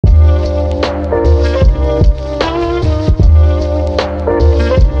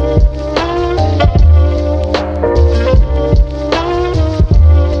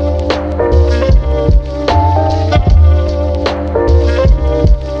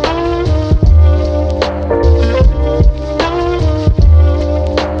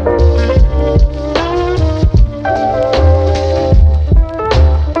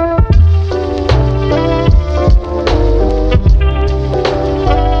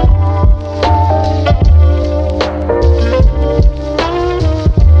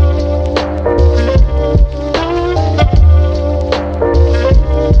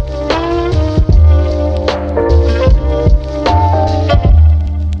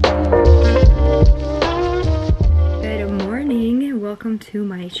to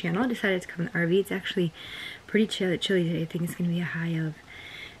my channel. I decided to come in the RV. It's actually pretty chilly today. I think it's going to be a high of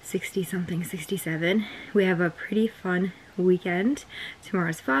 60 something, 67. We have a pretty fun weekend.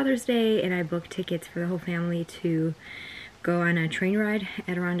 Tomorrow's Father's Day, and I booked tickets for the whole family to go on a train ride at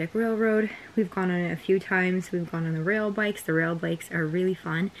Adirondack Railroad. We've gone on it a few times. We've gone on the rail bikes. The rail bikes are really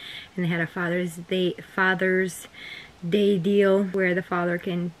fun, and they had a Father's Day deal where the father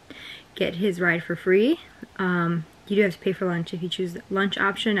can get his ride for free. You do have to pay for lunch if you choose the lunch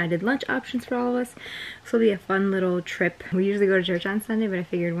option. I did lunch options for all of us, so it'll be a fun little trip. We usually go to church on Sunday, but I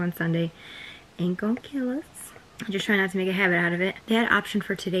figured one Sunday ain't gonna kill us. I just try not to make a habit out of it. They had an option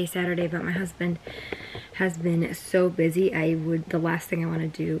for today, Saturday, but my husband has been so busy. The last thing I want to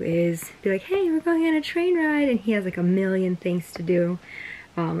do is be like, hey, we're going on a train ride, and he has like a million things to do.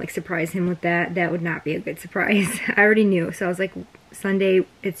 Like surprise him with that. That would not be a good surprise. I already knew, so I was like, Sunday,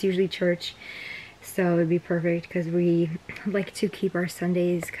 it's usually church, so it'd be perfect because we like to keep our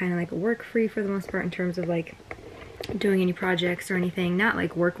Sundays kind of like work free for the most part in terms of like doing any projects or anything. Not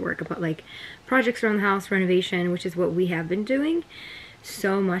like work, but like projects around the house, renovation, which is what we have been doing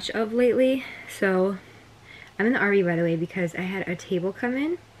so much of lately. So I'm in the RV, by the way, because I had a table come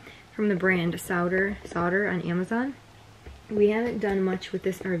in from the brand Solder on Amazon. We haven't done much with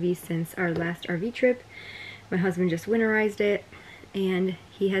this RV since our last RV trip. My husband just winterized it, and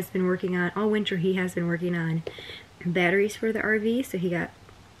he has been working on, all winter he has been working on batteries for the RV. So he got,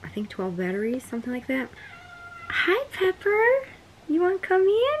 I think, 12 batteries, something like that. Hi, Pepper. You want to come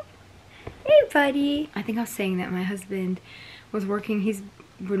in? Hey, buddy. I think I was saying that my husband was working, he's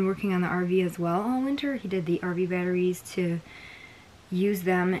been working on the RV as well all winter. He did the RV batteries to use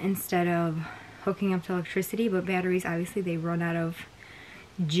them instead of hooking up to electricity, but batteries, obviously, they run out of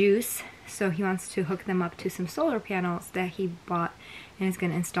juice. So he wants to hook them up to some solar panels that he bought and is going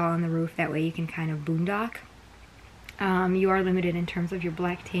to install on the roof. That way you can kind of boondock. You are limited in terms of your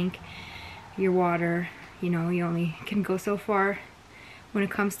black tank, your water. You know, you only can go so far when it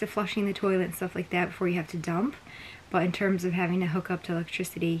comes to flushing the toilet and stuff like that before you have to dump. But in terms of having to hook up to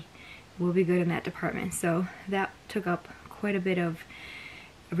electricity, we'll be good in that department. So that took up quite a bit of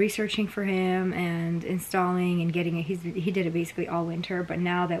researching for him and installing and getting it. He did it basically all winter, but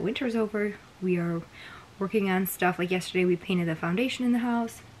now that winter's over, we are working on stuff. Like yesterday, we painted the foundation in the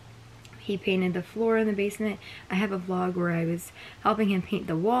house. He painted the floor in the basement. I have a vlog where I was helping him paint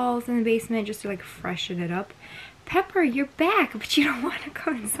the walls in the basement just to like freshen it up. Pepper, you're back, but you don't want to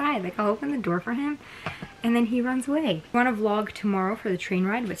go inside. Like, I'll open the door for him and then he runs away. I want to vlog tomorrow for the train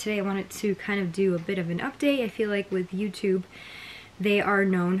ride, but today I wanted to kind of do a bit of an update. I feel like with YouTube, they are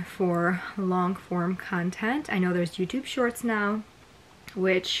known for long form content. I know there's YouTube Shorts now,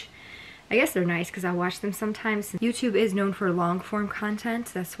 which I guess they're nice because I watch them sometimes. YouTube is known for long form content.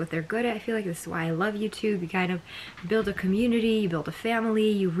 That's what they're good at. I feel like this is why I love YouTube. You kind of build a community, you build a family,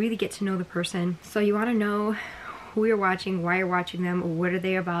 you really get to know the person. So you want to know who you're watching, why you're watching them, what are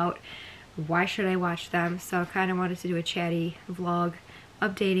they about, why should I watch them. So I kind of wanted to do a chatty vlog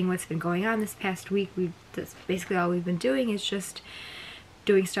updating what's been going on this past week. That's basically all we've been doing, is just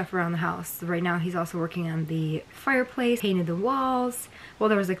doing stuff around the house. Right now he's also working on the fireplace, painted the walls. Well,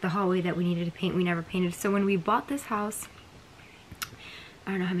 there was like the hallway that we needed to paint, we never painted. So when we bought this house,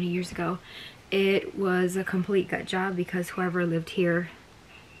 I don't know how many years ago, it was a complete gut job because whoever lived here,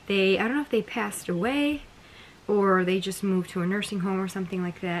 I don't know if they passed away or they just moved to a nursing home or something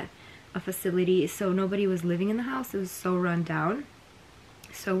like that, a facility. So nobody was living in the house. It was so run down.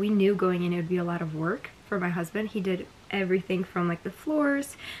 So we knew going in it would be a lot of work for my husband. He did everything from like the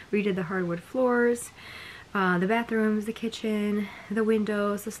floors, redid the hardwood floors, the bathrooms, the kitchen, the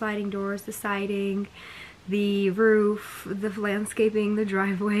windows, the sliding doors, the siding, the roof, the landscaping, the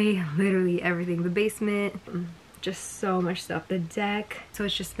driveway, literally everything, the basement, just so much stuff, the deck. So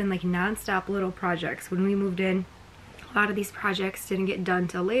it's just been like non-stop little projects. When we moved in, a lot of these projects didn't get done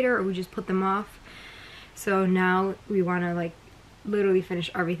till later, or we just put them off. So now we want to like literally finish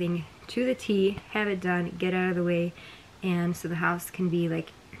everything to the T, have it done, get out of the way, and so the house can be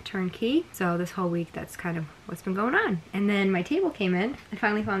like turnkey. So this whole week, that's kind of what's been going on. And then my table came in. I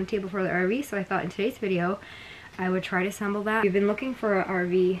finally found a table for the RV, so I thought in today's video I would try to assemble that. We've been looking for an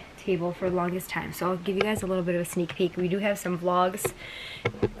RV table for the longest time, so I'll give you guys a little bit of a sneak peek. We do have some vlogs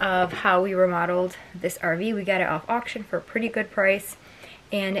of how we remodeled this RV. We got it off auction for a pretty good price,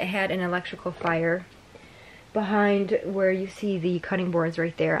 and it had an electrical fire behind where you see the cutting boards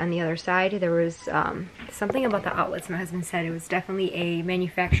right there. On the other side, there was something about the outlets. My husband said it was definitely a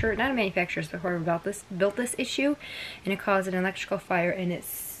manufacturer, not a manufacturer, so whoever built this issue, and it caused an electrical fire, and it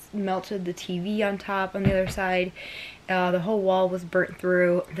melted the TV on top on the other side. The whole wall was burnt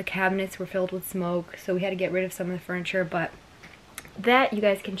through. The cabinets were filled with smoke, so we had to get rid of some of the furniture, but that you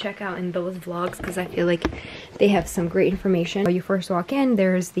guys can check out in those vlogs because I feel like they have some great information. When you first walk in,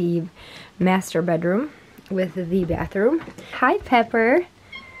 there's the master bedroom with the bathroom. Hi, Pepper.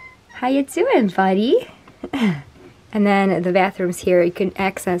 How you doing, buddy? And then the bathroom's here. You can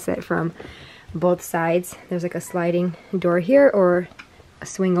access it from both sides. There's like a sliding door here or a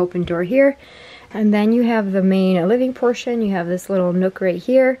swing open door here. And then you have the main living portion. You have this little nook right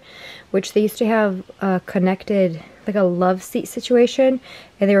here, which they used to have a connected, like a love seat situation.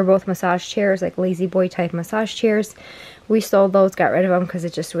 And they were both massage chairs, like lazy boy type massage chairs. We sold those, got rid of them because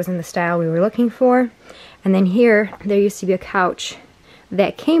it just wasn't the style we were looking for. And then here, there used to be a couch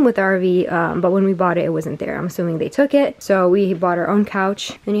that came with the RV, but when we bought it, it wasn't there. I'm assuming they took it. So we bought our own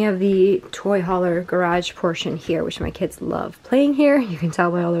couch. Then you have the toy hauler garage portion here, which my kids love playing here. You can tell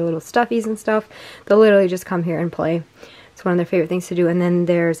by all their little stuffies and stuff. They'll literally just come here and play. It's one of their favorite things to do. And then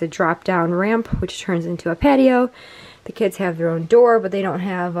there's a drop down ramp, which turns into a patio. The kids have their own door, but they don't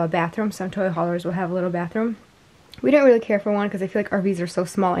have a bathroom. Some toy haulers will have a little bathroom. We don't really care for one because I feel like RVs are so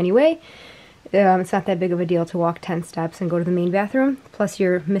small anyway. It's not that big of a deal to walk 10 steps and go to the main bathroom. Plus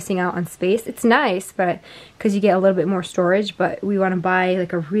you're missing out on space. It's nice, but because you get a little bit more storage, but we want to buy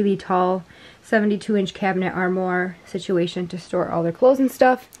like a really tall 72-inch cabinet armoire situation to store all their clothes and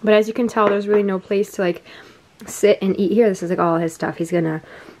stuff. But as you can tell, there's really no place to like sit and eat here. This is like all his stuff. He's gonna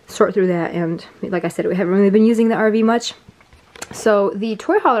sort through that, and like I said, we haven't really been using the RV much. So the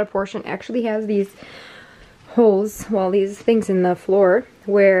toy hauler portion actually has these holes, well, these things in the floor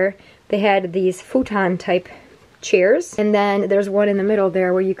where they had these futon type chairs, and then there's one in the middle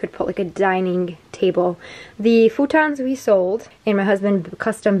there where you could put like a dining table. The futons we sold, and my husband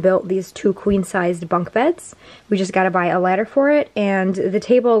custom built these 2 queen-sized bunk beds. We just got to buy a ladder for it, and the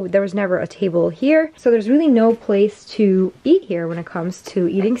table, there was never a table here, so there's really no place to eat here when it comes to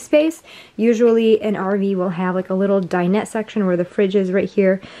eating space. Usually an RV will have like a little dinette section where the fridge is right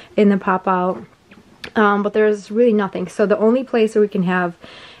here in the pop-out, but there's really nothing. So the only place where we can have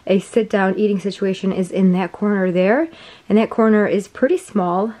a sit-down eating situation is in that corner there, and that corner is pretty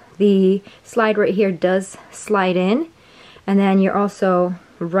small. The slide right here does slide in, and then you're also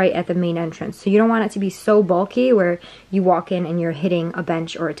right at the main entrance, so you don't want it to be so bulky where you walk in and you're hitting a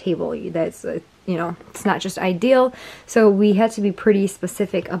bench or a table. That's you know, it's not just ideal, so we had to be pretty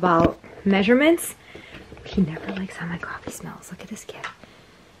specific about measurements. He never likes how my coffee smells. Look at this kid.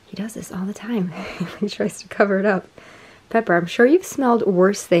 He does this all the time. He tries to cover it up. Pepper, I'm sure you've smelled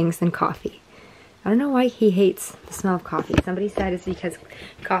worse things than coffee. I don't know why he hates the smell of coffee. Somebody said it's because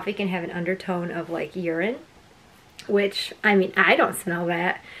coffee can have an undertone of like urine, which, I mean, I don't smell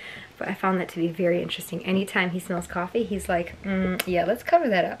that, but I found that to be very interesting. Anytime he smells coffee, he's like, yeah, let's cover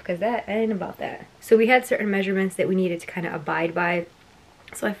that up because that ain't about that. So we had certain measurements that we needed to kind of abide by.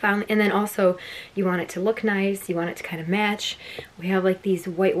 So I found, and then also you want it to look nice, you want it to kind of match. We have like these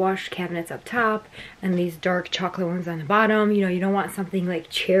whitewashed cabinets up top and these dark chocolate ones on the bottom. You know, you don't want something like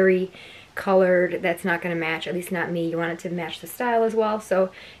cherry colored that's not going to match, at least not me. You want it to match the style as well.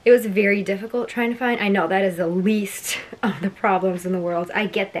 So it was very difficult trying to find. I know that is the least of the problems in the world. I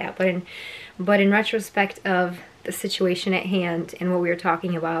get that, but in retrospect of the situation at hand and what we were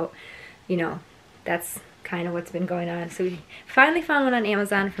talking about, you know, that's kind of what's been going on. So we finally found one on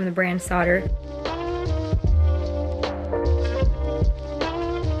Amazon from the brand Sauter.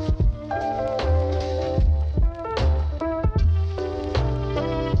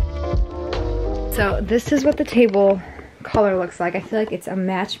 So this is what the table color looks like. I feel like it's a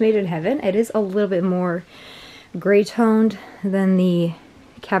match made in heaven. It is a little bit more gray toned than the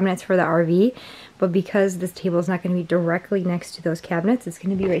cabinets for the RV, but because this table is not going to be directly next to those cabinets, it's going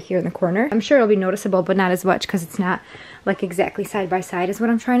to be right here in the corner. I'm sure it'll be noticeable, but not as much because it's not like exactly side by side is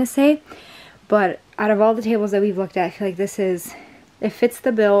what I'm trying to say. But out of all the tables that we've looked at, I feel like this is, it fits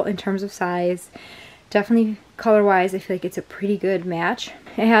the bill in terms of size. Definitely color-wise, I feel like it's a pretty good match.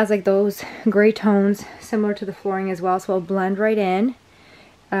 It has like those gray tones similar to the flooring as well, so it'll blend right in.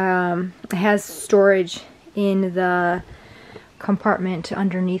 It has storage in the compartment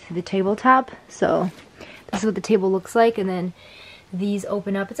underneath the tabletop, so this is what the table looks like. And then these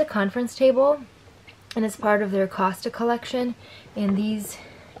open up. It's a conference table and it's part of their Costa collection, and these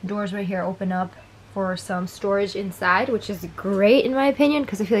doors right here open up for some storage inside, which is great in my opinion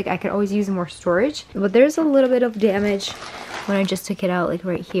because I feel like I could always use more storage. But there's a little bit of damage when I just took it out, like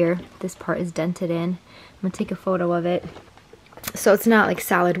right here. This part is dented in. I'm gonna take a photo of it. So it's not like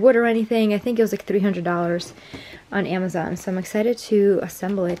solid wood or anything. I think it was like $300 on Amazon. So I'm excited to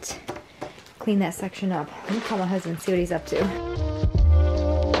assemble it, clean that section up. Let me call my husband and see what he's up to.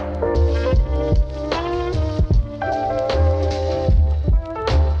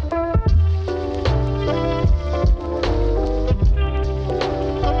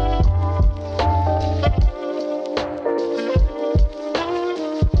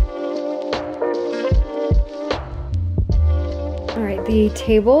 The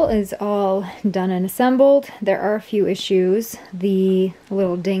table is all done and assembled. There are a few issues. The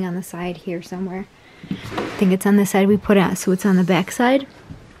little ding on the side here somewhere. I think it's on the side we put it on, so it's on the back side.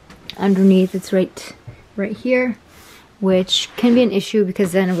 Underneath it's right here, which can be an issue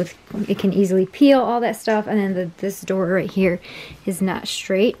because then it can easily peel, all that stuff. And then this door right here is not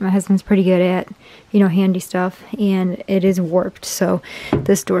straight. My husband's pretty good at, you know, handy stuff, and it is warped, so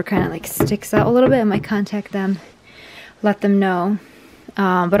this door kind of like sticks out a little bit. I might contact them, let them know.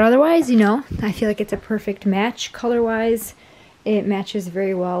 But otherwise, you know, I feel like it's a perfect match color-wise. It matches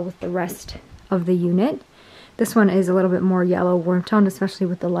very well with the rest of the unit. This one is a little bit more yellow warm toned, especially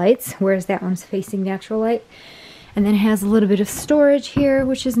with the lights, whereas that one's facing natural light. And then it has a little bit of storage here,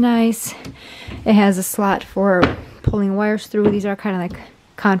 which is nice. It has a slot for pulling wires through. These are kind of like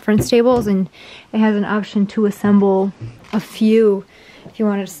conference tables, and it has an option to assemble a few if you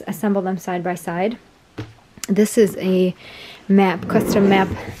want to assemble them side by side. This is a map, custom map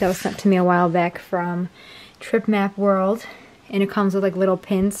that was sent to me a while back from Trip Map World, and it comes with like little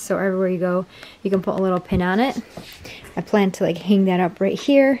pins, so everywhere you go you can put a little pin on it. I plan to like hang that up right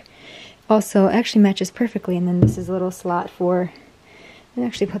here. Also, it actually matches perfectly, and then this is a little slot for, I'll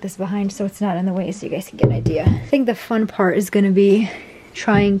actually put this behind so it's not in the way so you guys can get an idea. I think the fun part is going to be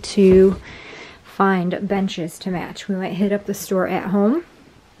trying to find benches to match. We might hit up the store at home.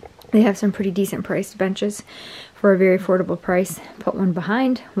 They have some pretty decent priced benches for a very affordable price. Put one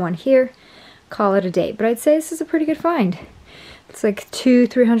behind, one here, call it a day. But I'd say this is a pretty good find. It's like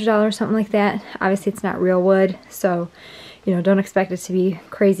 $200–300, something like that. Obviously it's not real wood, so you know, don't expect it to be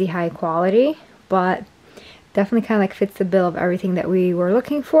crazy high quality, but definitely kind of like fits the bill of everything that we were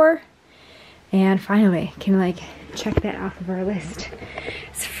looking for. And finally, can like check that off of our list.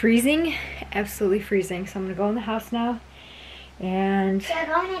 It's freezing, absolutely freezing. So I'm gonna go in the house now. And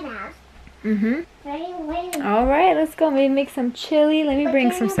all right, let's go. Maybe make some chili. Let me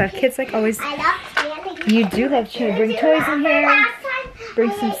bring some stuff. Kids like always. You do love chili. Bring toys in here. Bring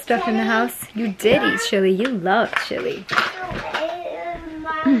some stuff in the house. You did eat chili. You love chili.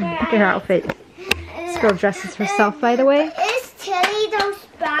 Look at her outfit. This girl dresses herself, by the way. Is chili those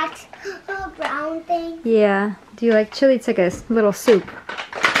spots brown thing? Yeah. Do you like chili? It's like a little soup.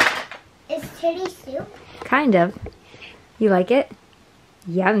 Is chili soup? Kind of. You like it?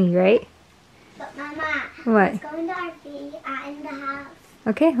 Yummy, right? But Mama, what? Let's go in the RV in the house.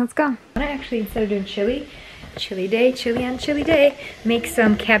 Okay, let's go. I actually, instead of doing chili day, chili on chili day, make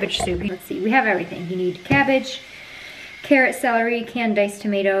some cabbage soup. Let's see, we have everything. You need cabbage, carrot, celery, canned diced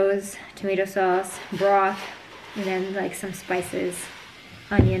tomatoes, tomato sauce, broth, and then like some spices,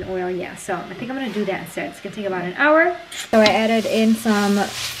 onion, oil, yeah. So I think I'm gonna do that instead. It's gonna take about an hour. So I added in some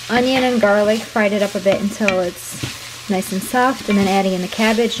onion and garlic, fried it up a bit until it's nice and soft, and then adding in the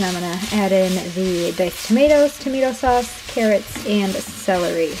cabbage, and I'm gonna add in the diced tomatoes, tomato sauce, carrots, and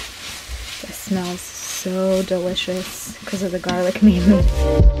celery. That smells so delicious because of the garlic mainly.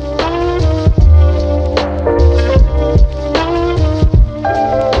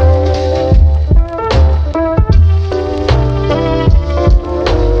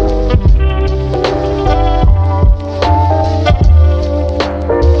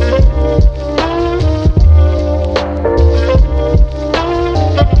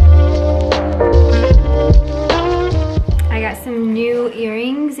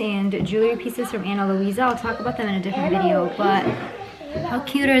 Pieces from Anna Louisa. I'll talk about them in a different video, but how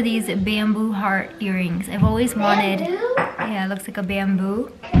cute are these bamboo heart earrings? I've always wanted, yeah, it looks like a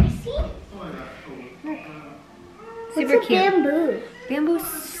bamboo. Can I see? Super What's a cute. bamboo? Bamboo,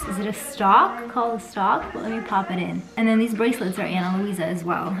 is it a stalk? Called a stalk? But let me pop it in. And then these bracelets are Anna Louisa as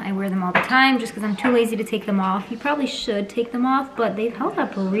well. I wear them all the time just because I'm too lazy to take them off. You probably should take them off, but they've held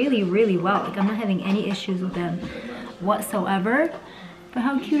up really, really well. Like I'm not having any issues with them whatsoever. But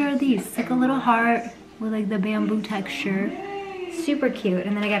how cute are these? It's like a little heart with like the bamboo texture. Super cute.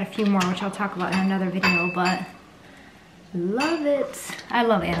 And then I got a few more, which I'll talk about in another video, but love it. I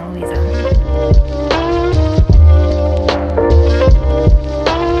love Anna Louisa.